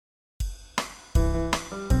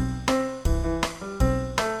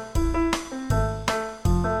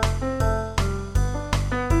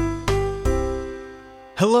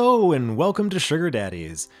Hello and welcome to Sugar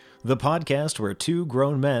Daddies, the podcast where two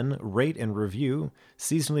grown men rate and review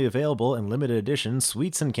seasonally available and limited edition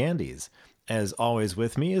sweets and candies. As always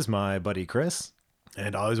with me is my buddy Chris.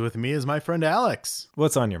 And always with me is my friend Alex.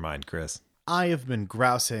 What's on your mind, Chris? I have been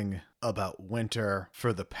grousing about winter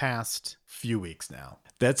for the past few weeks now.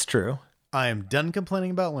 That's true. I am done complaining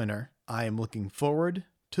about winter. I am looking forward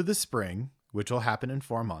to the spring, which will happen in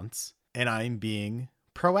 4 months, and I am being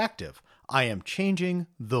proactive. I am changing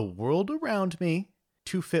the world around me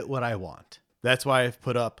to fit what I want. That's why I've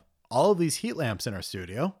put up all of these heat lamps in our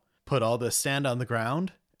studio, put all this sand on the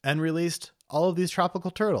ground, and released all of these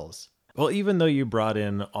tropical turtles. Well, even though you brought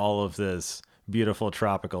in all of this beautiful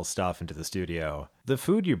tropical stuff into the studio, the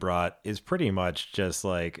food you brought is pretty much just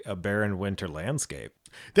like a barren winter landscape.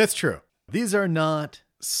 That's true. These are not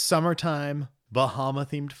summertime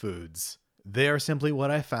Bahama-themed foods. They are simply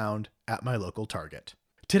what I found at my local Target.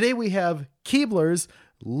 Today we have Keebler's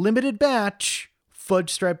limited batch fudge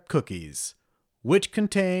stripe cookies, which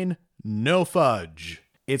contain no fudge.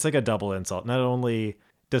 It's like a double insult. Not only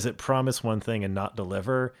does it promise one thing and not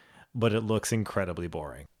deliver, but it looks incredibly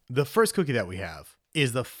boring. The first cookie that we have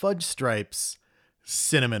is the Fudge Stripes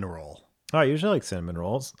cinnamon roll. Oh, I usually like cinnamon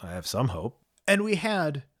rolls. I have some hope. And we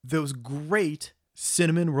had those great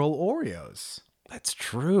cinnamon roll Oreos. That's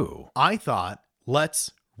true. I thought,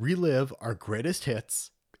 let's relive our greatest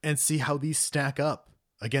hits and see how these stack up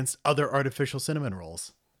against other artificial cinnamon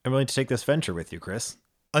rolls. I'm willing to take this venture with you, Chris.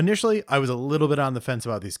 Initially, I was a little bit on the fence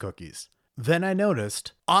about these cookies. Then I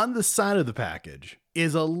noticed on the side of the package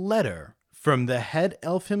is a letter from the head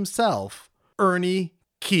elf himself, Ernie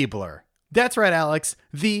Keebler. That's right, Alex,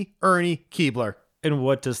 the Ernie Keebler. And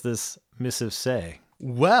what does this missive say?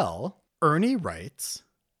 Well, Ernie writes,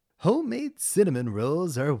 homemade cinnamon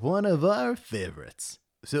rolls are one of our favorites.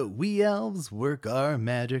 So we elves work our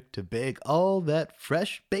magic to bake all that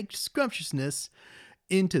fresh baked scrumptiousness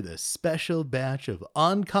into the special batch of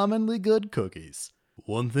uncommonly good cookies.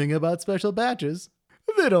 One thing about special batches,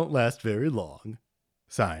 they don't last very long.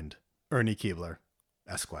 Signed, Ernie Keebler,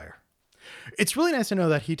 Esquire. It's really nice to know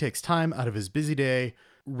that he takes time out of his busy day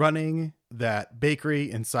running that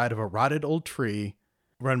bakery inside of a rotted old tree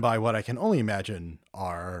run by what I can only imagine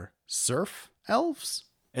are serf elves.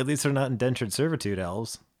 At least they're not indentured servitude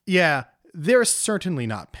elves. Yeah, they're certainly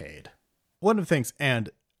not paid. One of the things, and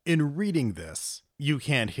in reading this, you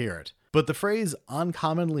can't hear it, but the phrase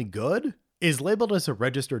uncommonly good is labeled as a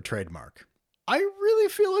registered trademark. I really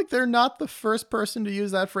feel like they're not the first person to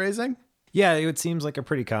use that phrasing. Yeah, it seems like a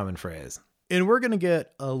pretty common phrase. And we're going to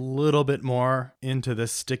get a little bit more into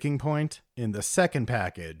this sticking point in the second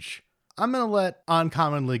package. I'm going to let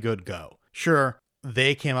uncommonly good go. Sure,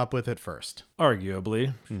 they came up with it first.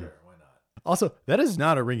 Arguably. Sure, why not? Also, that is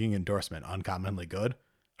not a ringing endorsement, uncommonly good.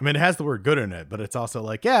 I mean, it has the word good in it, but it's also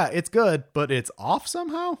like, yeah, it's good, but it's off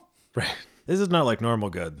somehow. Right. This is not like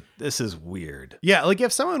normal good. This is weird. Yeah, like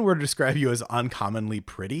if someone were to describe you as uncommonly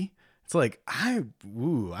pretty, it's like, I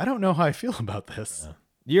don't know how I feel about this. Yeah.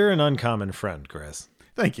 You're an uncommon friend, Chris.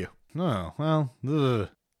 Thank you. Oh, well. Ugh.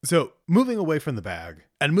 So moving away from the bag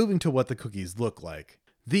and moving to what the cookies look like.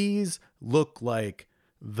 These look like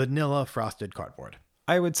vanilla frosted cardboard.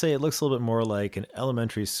 I would say it looks a little bit more like an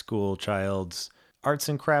elementary school child's arts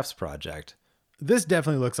and crafts project. This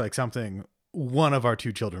definitely looks like something one of our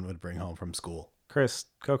two children would bring home from school. Chris,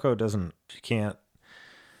 Coco she can't.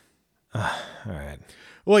 All right.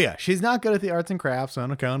 Well, yeah, she's not good at the arts and crafts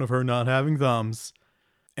on account of her not having thumbs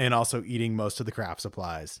and also eating most of the craft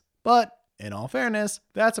supplies. But in all fairness,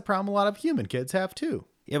 that's a problem a lot of human kids have too.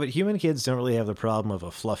 Yeah, but human kids don't really have the problem of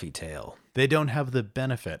a fluffy tail. They don't have the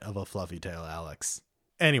benefit of a fluffy tail, Alex.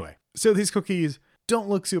 Anyway, so these cookies don't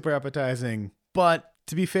look super appetizing, but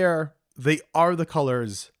to be fair, they are the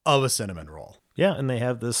colors of a cinnamon roll. Yeah, and they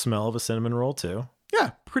have the smell of a cinnamon roll too.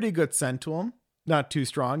 Yeah, pretty good scent to them. Not too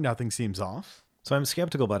strong, nothing seems off. So I'm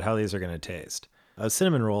skeptical about how these are going to taste. A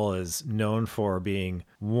cinnamon roll is known for being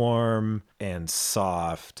warm and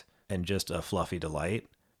soft and just a fluffy delight.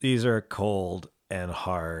 These are cold and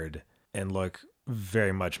hard and look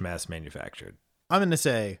very much mass manufactured. I'm going to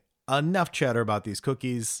say enough chatter about these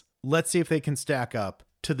cookies. Let's see if they can stack up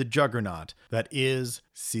to the juggernaut that is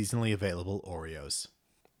seasonally available Oreos.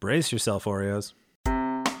 Brace yourself, Oreos.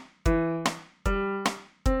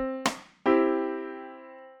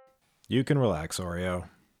 You can relax, Oreo.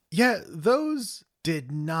 Yeah, those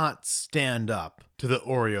did not stand up to the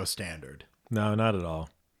Oreo standard. No, not at all.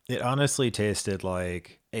 It honestly tasted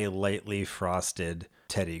like a lightly frosted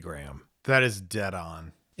Teddy Graham. That is dead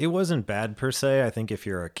on. It wasn't bad per se. I think if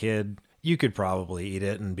you're a kid, you could probably eat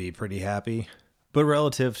it and be pretty happy. But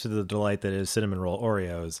relative to the delight that is cinnamon roll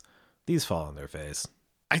Oreos, these fall on their face.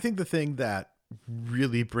 I think the thing that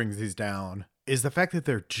really brings these down is the fact that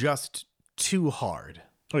they're just too hard.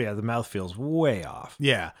 Oh, yeah, the mouth feels way off.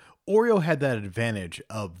 Yeah. Oreo had that advantage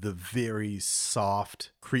of the very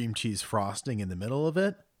soft cream cheese frosting in the middle of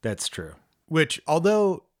it. That's true. Which,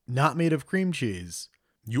 although not made of cream cheese,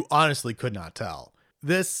 you honestly could not tell.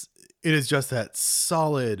 It is just that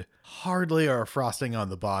solid, hard layer of frosting on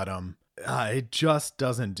the bottom. It just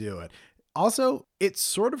doesn't do it. Also, it's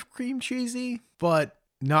sort of cream cheesy, but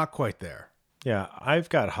not quite there. Yeah, I've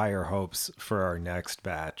got higher hopes for our next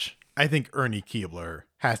batch. I think Ernie Keebler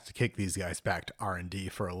has to kick these guys back to R&D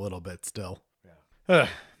for a little bit still. Yeah.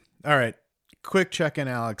 All right. Quick check-in,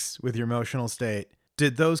 Alex, with your emotional state.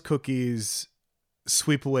 Did those cookies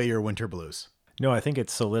sweep away your winter blues? No, I think it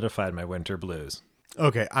solidified my winter blues.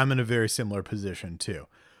 Okay, I'm in a very similar position too.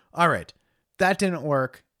 All right. That didn't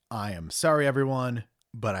work. I am sorry, everyone,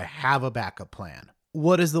 but I have a backup plan.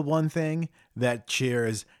 What is the one thing that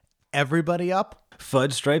cheers everybody up?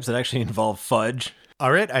 Fudge stripes that actually involve fudge.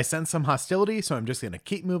 All right, I sense some hostility, so I'm just going to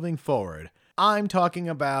keep moving forward. I'm talking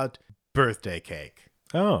about birthday cake.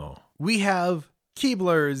 Oh. We have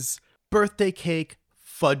Keebler's birthday cake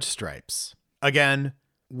fudge stripes. Again,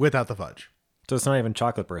 without the fudge. So it's not even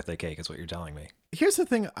chocolate birthday cake is what you're telling me. Here's the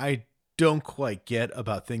thing I don't quite get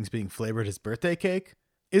about things being flavored as birthday cake.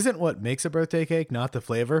 Isn't what makes a birthday cake not the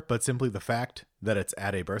flavor, but simply the fact that it's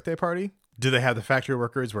at a birthday party? Do they have the factory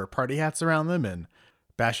workers wear party hats around them and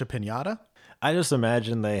bash a piñata? I just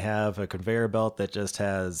imagine they have a conveyor belt that just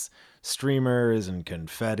has streamers and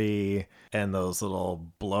confetti and those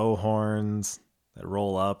little blow horns that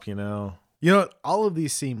roll up, You know what? All of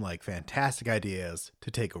these seem like fantastic ideas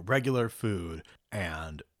to take a regular food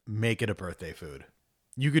and make it a birthday food.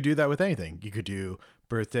 You could do that with anything. You could do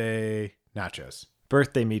birthday nachos.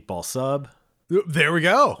 Birthday meatball sub. There we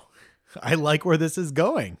go. I like where this is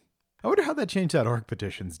going. I wonder how that Change.org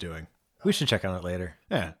petition's doing. We should check on it later.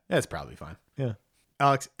 Yeah, that's probably fine. Yeah.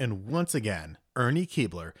 Alex, and once again, Ernie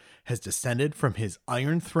Keebler has descended from his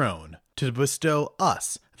iron throne to bestow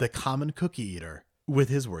us, the common cookie eater, with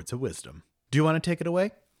his words of wisdom. Do you want to take it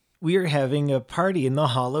away? We're having a party in the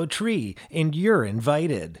hollow tree, and you're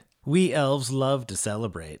invited. We elves love to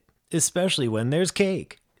celebrate, especially when there's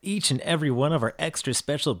cake. Each and every one of our extra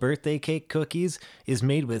special birthday cake cookies is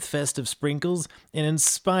made with festive sprinkles and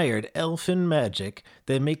inspired elfin magic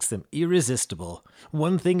that makes them irresistible.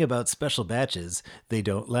 One thing about special batches, they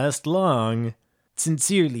don't last long.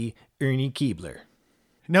 Sincerely, Ernie Keebler.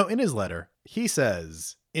 Now, in his letter, he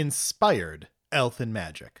says, inspired elfin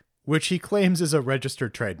magic, which he claims is a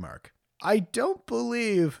registered trademark. I don't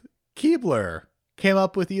believe Keebler came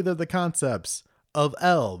up with either the concepts of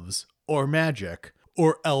elves or magic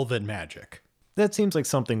or elven magic. That seems like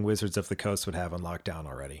something Wizards of the Coast would have on lockdown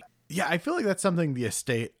already. Yeah, I feel like that's something the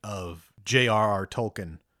estate of J.R.R.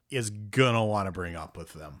 Tolkien is gonna want to bring up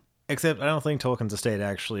with them. Except I don't think Tolkien's estate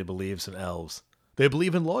actually believes in elves. They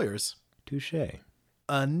believe in lawyers. Touché.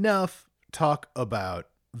 Enough talk about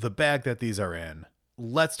the bag that these are in.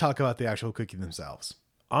 Let's talk about the actual cookie themselves.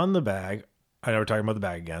 On the bag, I know we're talking about the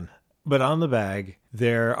bag again, but on the bag,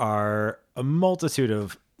 there are a multitude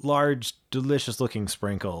of large, delicious-looking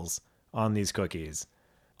sprinkles on these cookies.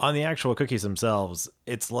 On the actual cookies themselves,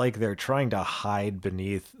 it's like they're trying to hide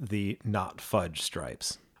beneath the not fudge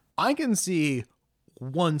stripes. I can see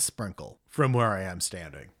one sprinkle from where I am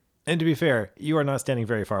standing. And to be fair, you are not standing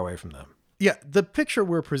very far away from them. Yeah, the picture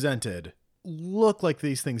we're presented look like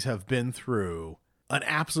these things have been through an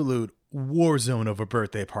absolute war zone of a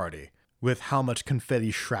birthday party with how much confetti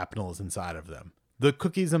shrapnel is inside of them. The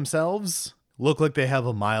cookies themselves look like they have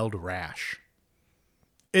a mild rash.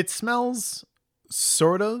 It smells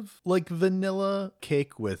sort of like vanilla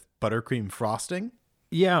cake with buttercream frosting.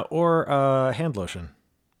 Yeah, or hand lotion.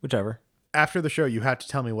 Whichever. After the show, you have to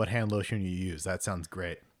tell me what hand lotion you use. That sounds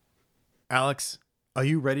great. Alex, are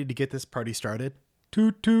you ready to get this party started?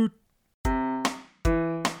 Toot toot.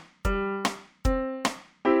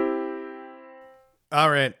 All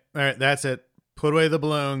right, that's it. Put away the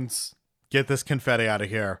balloons. Get this confetti out of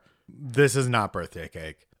here. This is not birthday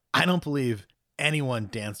cake. I don't believe anyone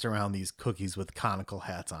danced around these cookies with conical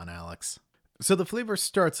hats on, Alex. So the flavor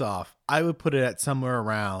starts off, I would put it at somewhere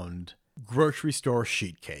around grocery store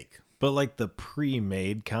sheet cake. But like the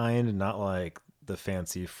pre-made kind, not like the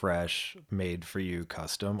fancy, fresh, made-for-you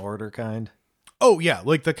custom order kind. Oh, yeah,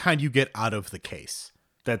 like the kind you get out of the case.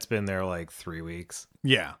 That's been there like 3 weeks.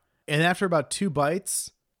 Yeah. And after about 2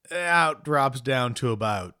 bites, it drops down to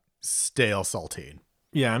about stale saltine.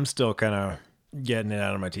 Yeah, I'm still kind of getting it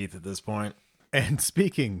out of my teeth at this point. And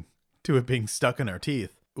speaking to it being stuck in our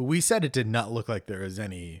teeth, we said it did not look like there was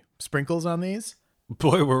any sprinkles on these.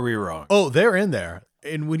 Boy, were we wrong. Oh, they're in there.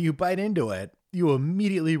 And when you bite into it, you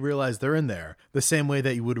immediately realize they're in there, the same way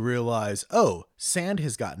that you would realize, oh, sand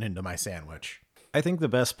has gotten into my sandwich. I think the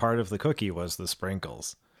best part of the cookie was the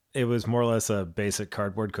sprinkles. It was more or less a basic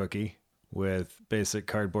cardboard cookie with basic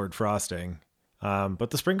cardboard frosting. But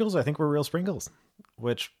the sprinkles, I think, were real sprinkles,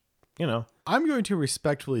 which, you know. I'm going to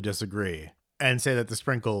respectfully disagree and say that the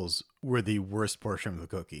sprinkles were the worst portion of the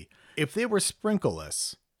cookie. If they were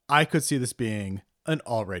sprinkleless, I could see this being an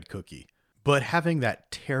all red cookie. But having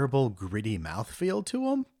that terrible gritty mouthfeel to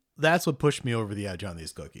them, that's what pushed me over the edge on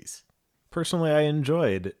these cookies. Personally, I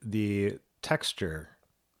enjoyed the texture.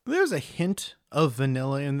 There's a hint of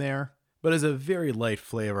vanilla in there, but it's a very light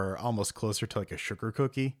flavor, almost closer to like a sugar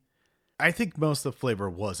cookie. I think most of the flavor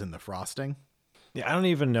was in the frosting. Yeah, I don't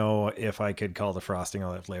even know if I could call the frosting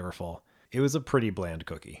all that flavorful. It was a pretty bland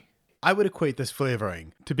cookie. I would equate this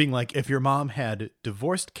flavoring to being like if your mom had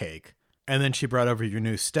divorced cake, and then she brought over your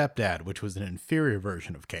new stepdad, which was an inferior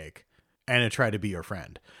version of cake, and it tried to be your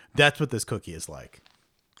friend. That's what this cookie is like.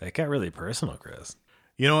 That got really personal, Chris.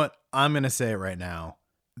 You know what? I'm going to say it right now.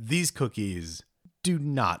 These cookies do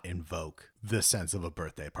not invoke the sense of a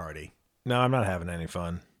birthday party. No, I'm not having any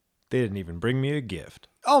fun. They didn't even bring me a gift.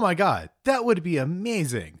 Oh my God, that would be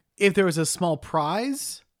amazing. If there was a small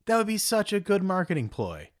prize, that would be such a good marketing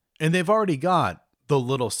ploy. And they've already got the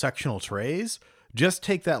little sectional trays. Just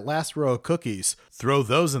take that last row of cookies, throw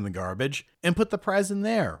those in the garbage, and put the prize in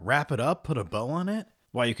there. Wrap it up, put a bow on it.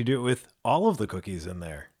 Why, you could do it with all of the cookies in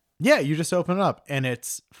there. Yeah, you just open it up, and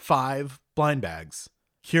it's 5 blind bags,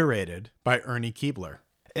 curated by Ernie Keebler.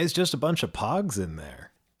 It's just a bunch of pogs in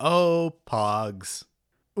there. Oh, pogs.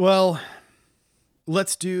 Well,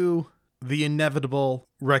 let's do the inevitable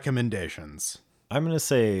recommendations. I'm going to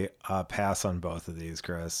say pass on both of these,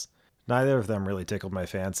 Chris. Neither of them really tickled my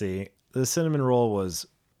fancy. The cinnamon roll was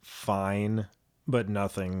fine, but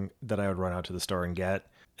nothing that I would run out to the store and get.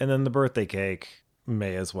 And then the birthday cake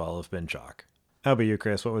may as well have been chalk. How about you,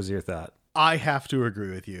 Chris? What was your thought? I have to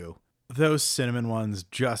agree with you. Those cinnamon ones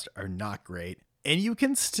just are not great. And you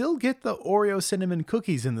can still get the Oreo cinnamon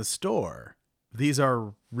cookies in the store. These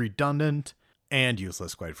are redundant and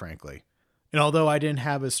useless, quite frankly. And although I didn't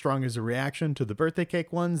have as strong as a reaction to the birthday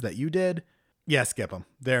cake ones that you did, yeah, skip them.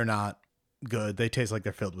 They're not good. They taste like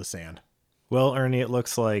they're filled with sand. Well, Ernie, it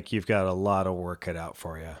looks like you've got a lot of work cut out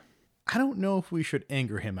for you. I don't know if we should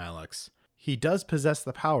anger him, Alex. He does possess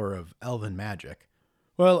the power of elven magic.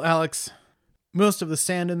 Well, Alex, most of the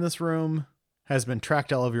sand in this room has been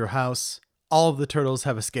tracked all over your house. All of the turtles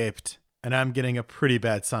have escaped, and I'm getting a pretty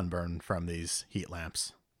bad sunburn from these heat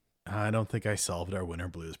lamps. I don't think I solved our winter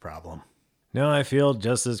blues problem. No, I feel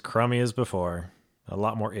just as crummy as before. A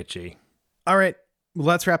lot more itchy. All right,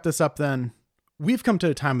 let's wrap this up then. We've come to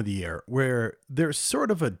a time of the year where there's sort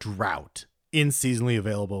of a drought in seasonally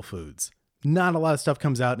available foods. Not a lot of stuff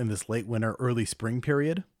comes out in this late winter, early spring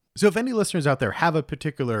period. So if any listeners out there have a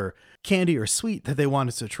particular candy or sweet that they want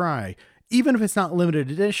us to try, even if it's not limited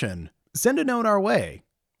edition, send a note our way.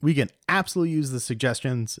 We can absolutely use the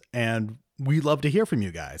suggestions, and we love to hear from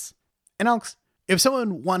you guys. And Alex, if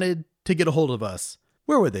someone wanted to get a hold of us,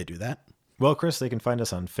 where would they do that? Well, Chris, they can find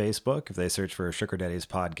us on Facebook if they search for Sugar Daddy's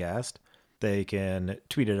Podcast. They can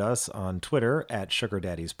tweet at us on Twitter at Sugar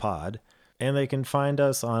Daddy's Pod. And they can find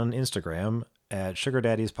us on Instagram at Sugar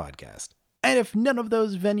Daddy's Podcast. And if none of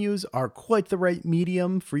those venues are quite the right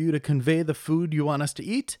medium for you to convey the food you want us to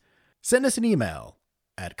eat, send us an email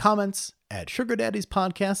at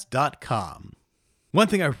comments@sugardaddyspodcast.com. One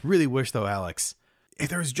thing I really wish, though, Alex, if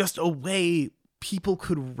there was just a way people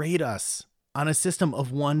could rate us on a system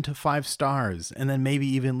of 1 to 5 stars and then maybe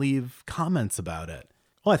even leave comments about it.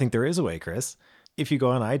 Well, I think there is a way, Chris. If you go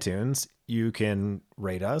on iTunes, you can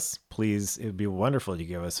rate us. Please, it would be wonderful if you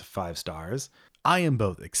give us 5 stars. I am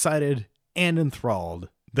both excited and enthralled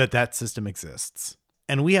that that system exists.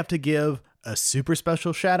 And we have to give a super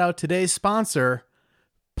special shout out to today's sponsor,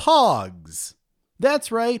 Pogs.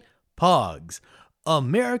 That's right, Pogs,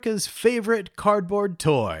 America's favorite cardboard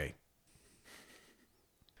toy.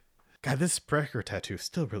 God, this sprecher tattoo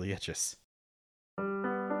still really itches.